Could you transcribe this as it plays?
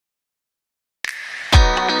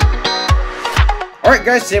Alright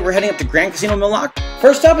guys, today we're heading up to Grand Casino Millock.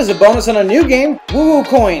 First up is a bonus on a new game, Woo Woo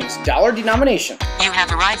Coins, dollar denomination. You have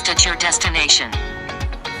arrived at your destination.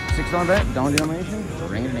 $6 bet, dollar denomination,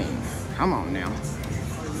 ring it in. Come on now.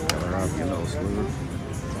 Fill her up, get a little smooth.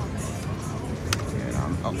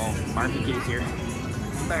 Uh-oh, Barfy here.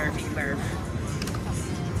 Barf.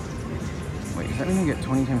 Wait, does that mean you get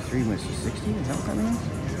 20 times 3 which is 60? Is that what that means?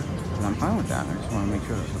 Because I'm fine with that, I just want to make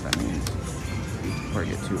sure that's what that means. Before I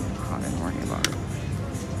get too caught in worrying about it.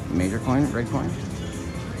 Major coin, red coin.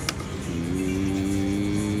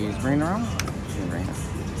 She's bringing it around. She's bringing it.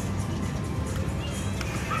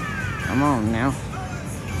 Come on now.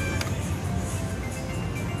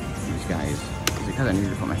 These guys. Is it because I needed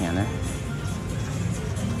to put my hand there?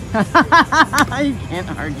 You can't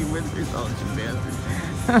argue with results, you bastard.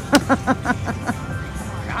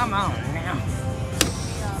 Come on now.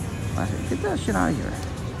 Get that shit out of here.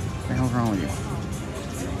 What the hell's wrong with you?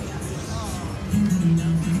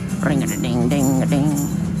 Ring a ding ding a ding.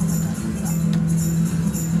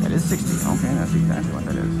 That is 60. Okay, that's exactly what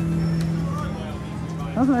that is.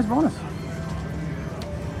 That was a nice bonus.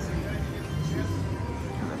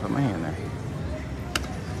 I put my hand there.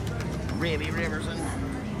 Ribby Riverson.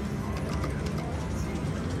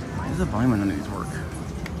 Why does the volume on none of these work?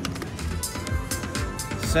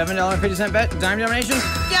 $7.50 bet, dime denomination.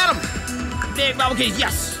 Got him! Big bubble keys,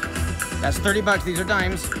 yes! That's 30 bucks, these are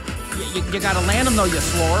dimes. You gotta land them though, you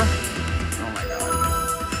slore. Oh my god.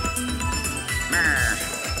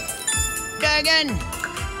 Again!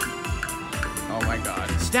 Oh my god.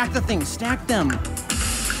 Stack the things, stack them.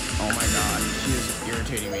 Oh my god, she is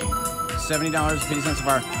irritating me. $70.50 so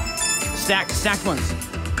far. Stacked ones.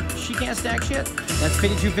 She can't stack shit. That's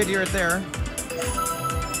 $52.50 right there.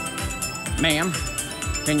 Ma'am,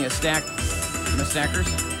 can you stack the stackers?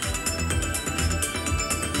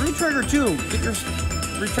 Retrigger too. Get your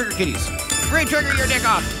retrigger kitties. Retrigger your dick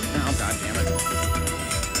off. Oh god damn it.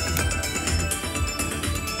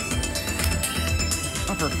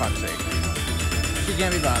 Oh, for fuck's sake. She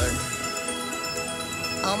can't be bothered.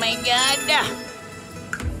 Oh my god.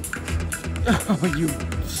 Oh, you.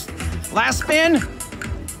 Last spin?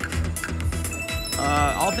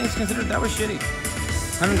 All things considered, that was shitty.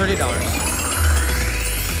 $130.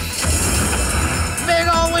 Big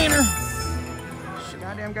ol' wiener.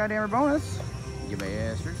 Goddamn bonus. You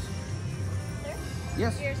bastards. Sir?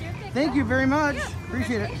 Yes. Here's your ticket. Thank you very much. Yeah,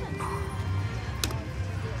 appreciate it.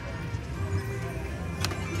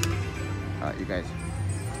 You guys.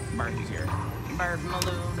 Barky's here. Barf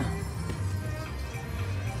Maloon.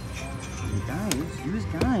 You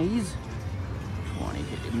guys. 20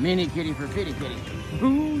 kitty. Mini kitty for pity kitty.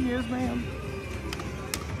 Ooh, yes, ma'am.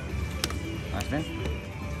 Last spin.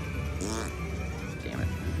 Damn it.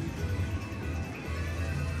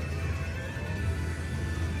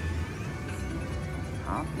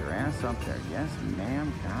 Hop your ass up there. Yes,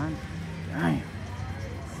 ma'am. God damn.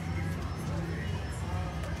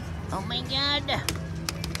 Oh my god. Get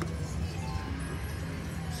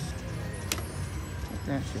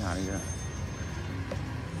that shit out of here.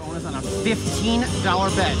 Bonus on a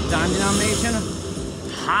 $15 bet. Dime denomination.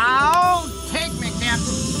 How? Take me,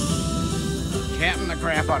 Captain. Captain the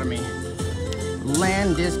crap out of me.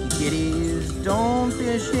 Land disky kitties. Don't be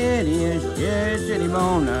a shitty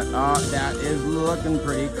bone. Oh, that is looking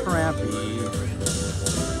pretty crappy.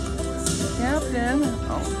 Captain.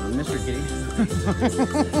 Oh, Mr. Kitty.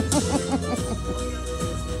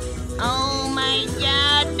 Oh my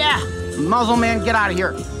god. Muzzle man, get out of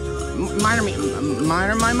here.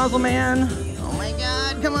 Minor my muzzle man. Oh my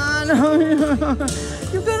god, come on.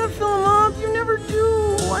 You gotta fill him up. You never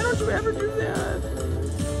do. Why don't you ever do that?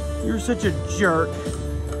 You're such a jerk. I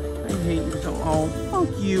hate you so. Oh, fuck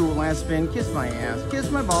you, last spin. Kiss my ass. Kiss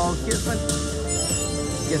my balls. Kiss it.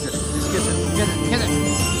 Just kiss it.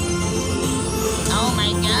 Oh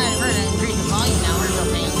my god, we're gonna increase the volume now. We're so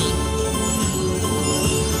fancy.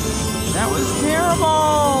 That was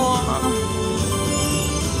terrible.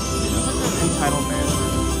 Such an entitled bastard.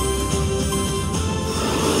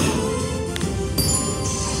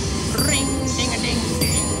 Ring, ding a ding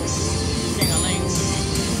ding. Ding a ling.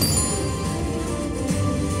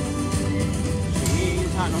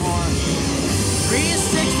 She's hot and horny.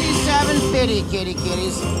 367.50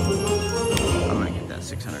 kitties. I'm gonna get that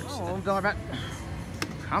 $600 bet.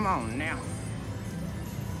 Come on now.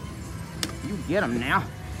 You get him now.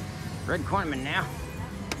 Red coinman now.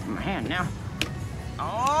 In my hand now.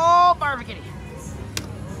 Oh, barbecue.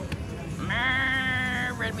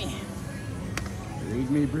 Breed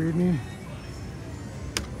me. Breed me.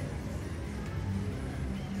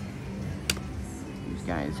 These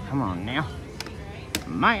guys, come on now.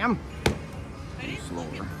 Ma'am.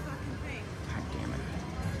 Slower. God damn it.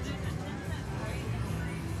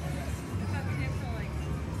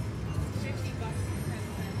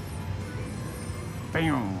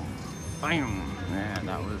 Bam. Bam. Yeah,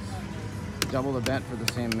 that was double the bet for the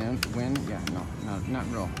same win. Yeah, no, not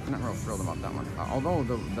real thrilled about that one. Although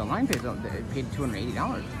the line pays out, they paid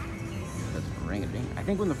 $280. That's ring-a-ding. I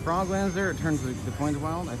think when the frog lands there, it turns the coins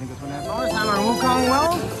wild. I think that's what happens. Bonus time on Wukong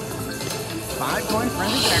Wells. 5-coin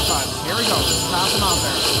frenzy jackpot. Here we go. Toss them out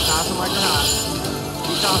there. Toss them like they're hot.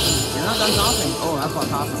 Keep tossing. You're not done tossing. Oh, that's not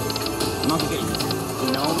tossing. Monkey kitty.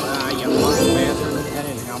 No, you monkey bastard. That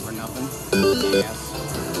didn't count for nothing. Yes.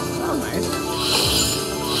 That was nice.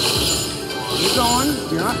 Keep going.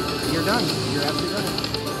 You're not. You're done. You're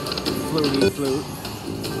absolutely done. Flute.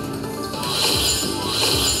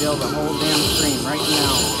 Fill the whole damn screen right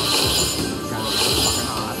now. Kind of fucking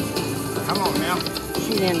hot. Come on now.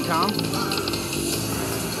 Sheet income.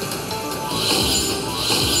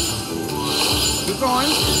 Keep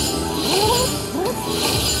going.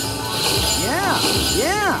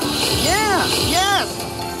 Yeah. Yes.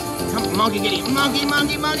 Come on, monkey kitty. Monkey.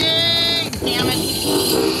 Damn it.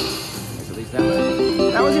 At least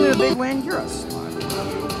that wasn't even a big win. You're a slut.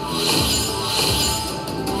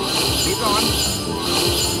 Keep going.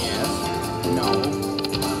 Yes. No.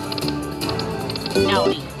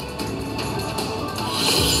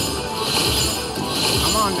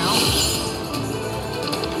 Come on now.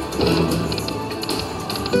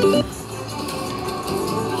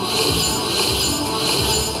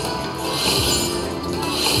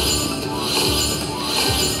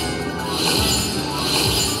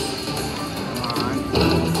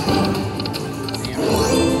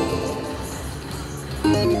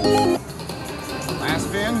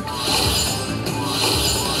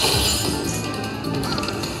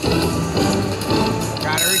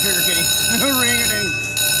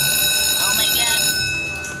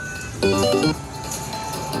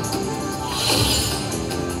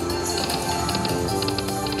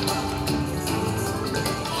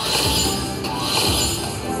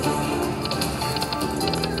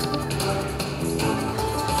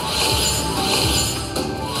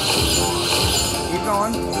 Keep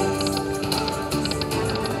going.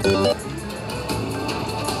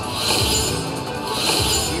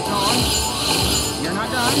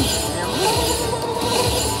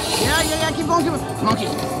 Monkey.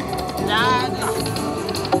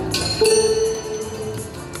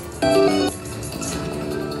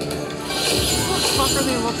 What the fuck are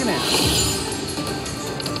they looking at?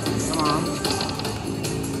 Come on.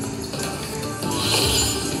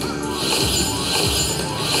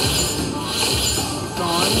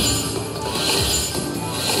 Going.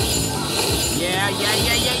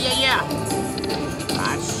 Yeah.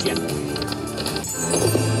 Ah, shit.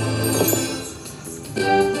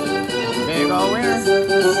 Big ol' winner.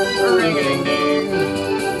 Ring-a-ding-ding.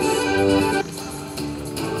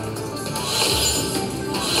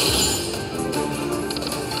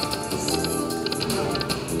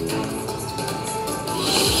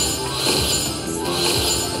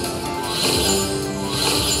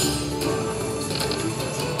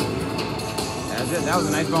 That's it. That was a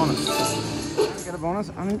nice bonus. Got a bonus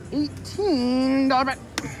on an $18 bet.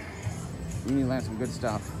 We need to land some good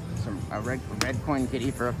stuff. A red coin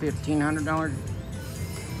kitty for a $1,500.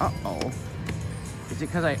 Uh-oh. Is it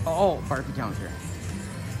because Barfy Town's here.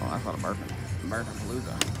 Oh, that's a lot of barfing.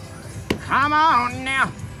 Barfapalooza. Come on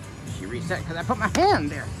now. She reset because I put my hand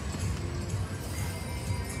there.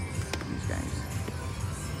 These guys.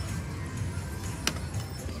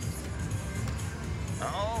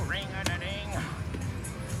 Oh, ring-a-da-ding.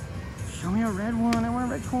 Show me a red one. I want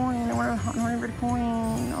a red coin. I want a red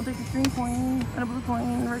coin. I'll take the green coin and a blue coin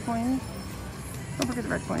and a red coin. Don't forget the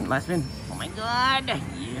red coin. Last spin. Oh my god.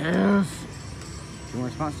 Yes. Doing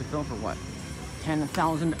response to Phil for what?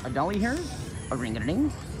 10,000 dolly hairs? A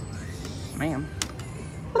ring-a-ding. Ma'am.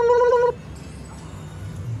 Oh,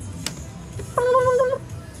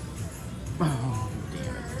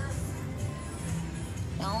 damn it.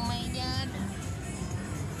 Oh my god.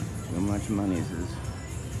 Too much money is this.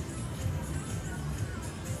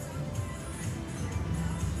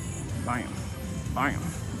 Bam.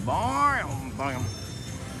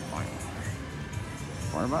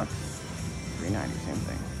 $4 $3.90, same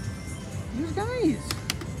thing. These guys.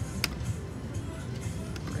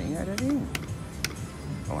 Ring that in.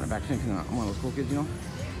 I want it back to I'm one of those cool kids, you know?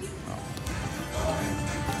 Oh.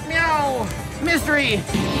 Meow! Mystery!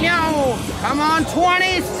 Meow! Come on,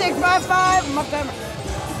 26 by 5! I'm up there.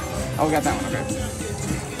 Oh, we got that one, okay.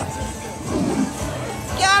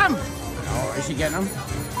 Got him! Oh, is she getting him?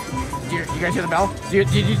 You guys hear the bell?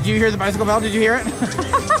 Did you hear the bicycle bell? Did you hear it?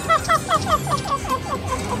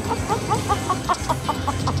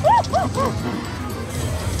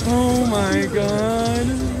 Oh my god.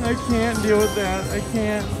 I can't deal with that. I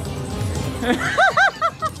can't.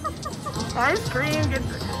 Ice cream.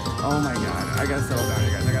 Oh my god. I gotta settle down,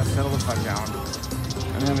 you guys. I gotta settle the fuck down.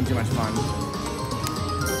 I'm having too much fun.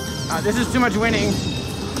 This is too much winning.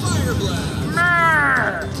 Fire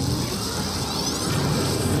blast.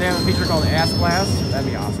 They have a feature called Ass Blast. That'd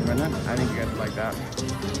be awesome, wouldn't it? I think you guys would like that.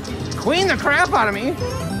 Queen the crap out of me.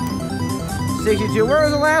 62. Where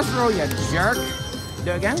was the last row, you jerk?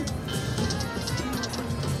 Do it again.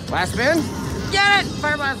 Last spin. Get it!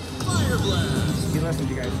 Fire blast. Fire blast. You listened,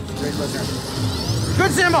 you guys. Great listener.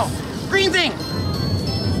 Good symbol. Green thing.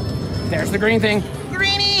 There's the green thing.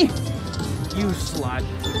 Greenie. You slut.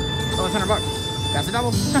 Oh, it's $100. That's a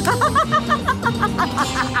double.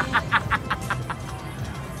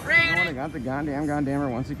 I got the goddammer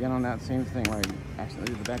once again on that same thing where I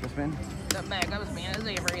accidentally did the back of spin. The back of spin is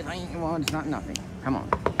everything. Well, it's not nothing. Come on,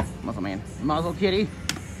 muscle man, muzzle kitty.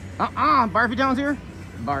 Barfy Town's here.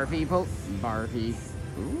 Barfy.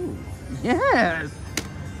 Ooh, yes.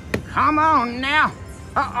 Come on now.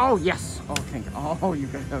 Oh yes. Oh, thank you. Oh, you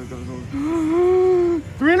guys.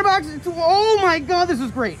 $300. Oh my God, this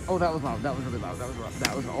is great. Oh, that was loud. That was really loud. That was rough.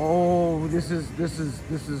 That was. Oh, this is.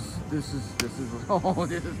 Oh,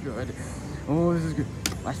 this is good. Oh, this is good.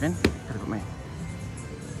 Last spin. Gotta put my.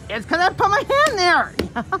 It's because I put my hand there.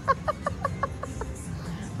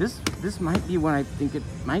 This might be what I think it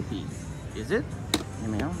might be. Is it?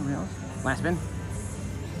 Anybody else? Anybody else? Last spin.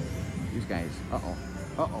 These guys. Uh-oh.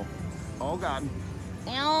 Oh, God.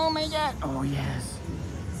 Oh, my God. Oh, yes.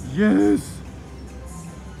 Yes.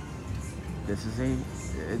 This is a,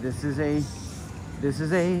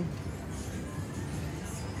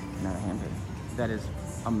 not a hand pay. That is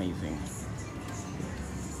amazing.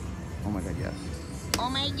 Oh, my God, yes. Oh,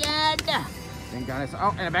 my God. Thank God I saw,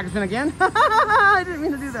 oh, and a back spin again? I didn't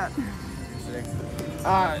mean to do that.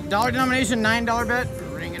 Dollar denomination, $9 bet.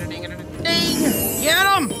 Ring-a-ding-a-ding. Get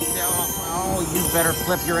him! Oh, you better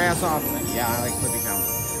flip your ass off. Yeah, I like Flippy Town.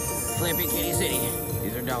 Flippy Kitty City.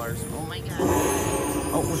 These are dollars. Oh my God.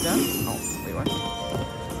 Oh, what's that? Oh, wait, what?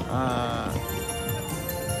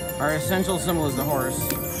 Our essential symbol is the horse.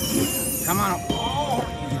 Come on. Oh,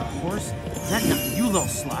 you got a horse? That not, you little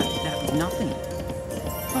slut. That was nothing.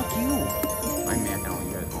 Fuck you. I'm mad now,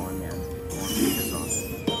 you guys. Oh, I'm mad. I want to take this off.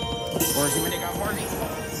 Horsey, when they got horsey.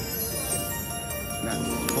 That's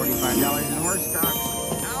 $45 in horse stocks.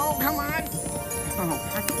 Oh, come on. Oh,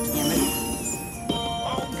 God damn it.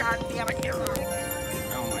 Oh, God damn it.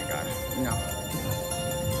 Oh, my God. No.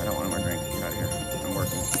 I don't want more drink. Get out of here. I'm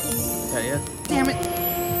working. Is that it? Damn it.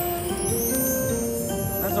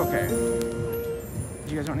 That's okay. Do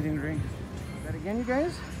you guys want anything to drink? Bet again, you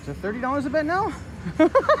guys? Is it $30 a bet now?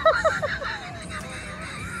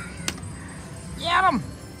 Get him!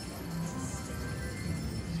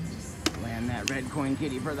 Land that red coin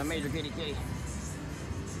kitty for the major kitty.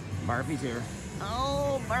 Barfy's here.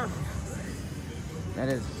 Oh, Barf. That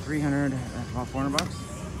is 300, that's about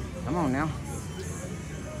 $400. Come on now.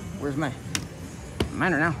 Where's my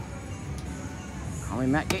miner now? Call me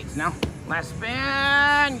Matt Gates now. Last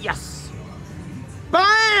spin, yes.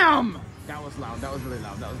 Bam! That was loud, that was really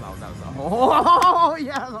loud, that was loud. Oh,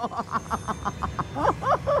 yes.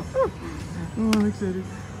 Oh, I'm excited.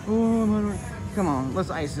 Oh, I'm on. Come on, let's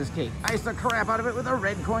ice this cake. Ice the crap out of it with a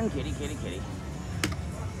red coin kitty.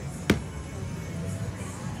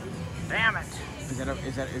 Damn it! Is that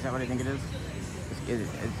what I think it is?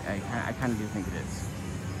 I kind of do think it is,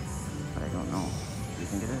 but I don't know. Do you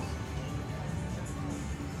think it is?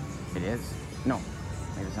 It is? No,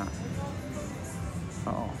 maybe it's not.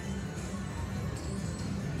 Uh-oh.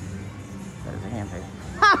 That is a hand pay.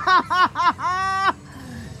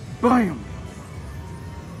 Bam!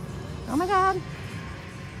 Oh my God!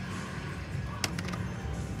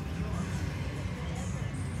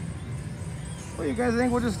 What do you guys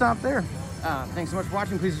think? We'll just stop there. Thanks so much for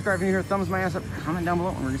watching. Please subscribe if you're new here. Thumbs my ass up. Comment down below,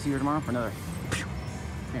 and we're gonna see you tomorrow for another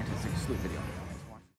fantastic sleep video.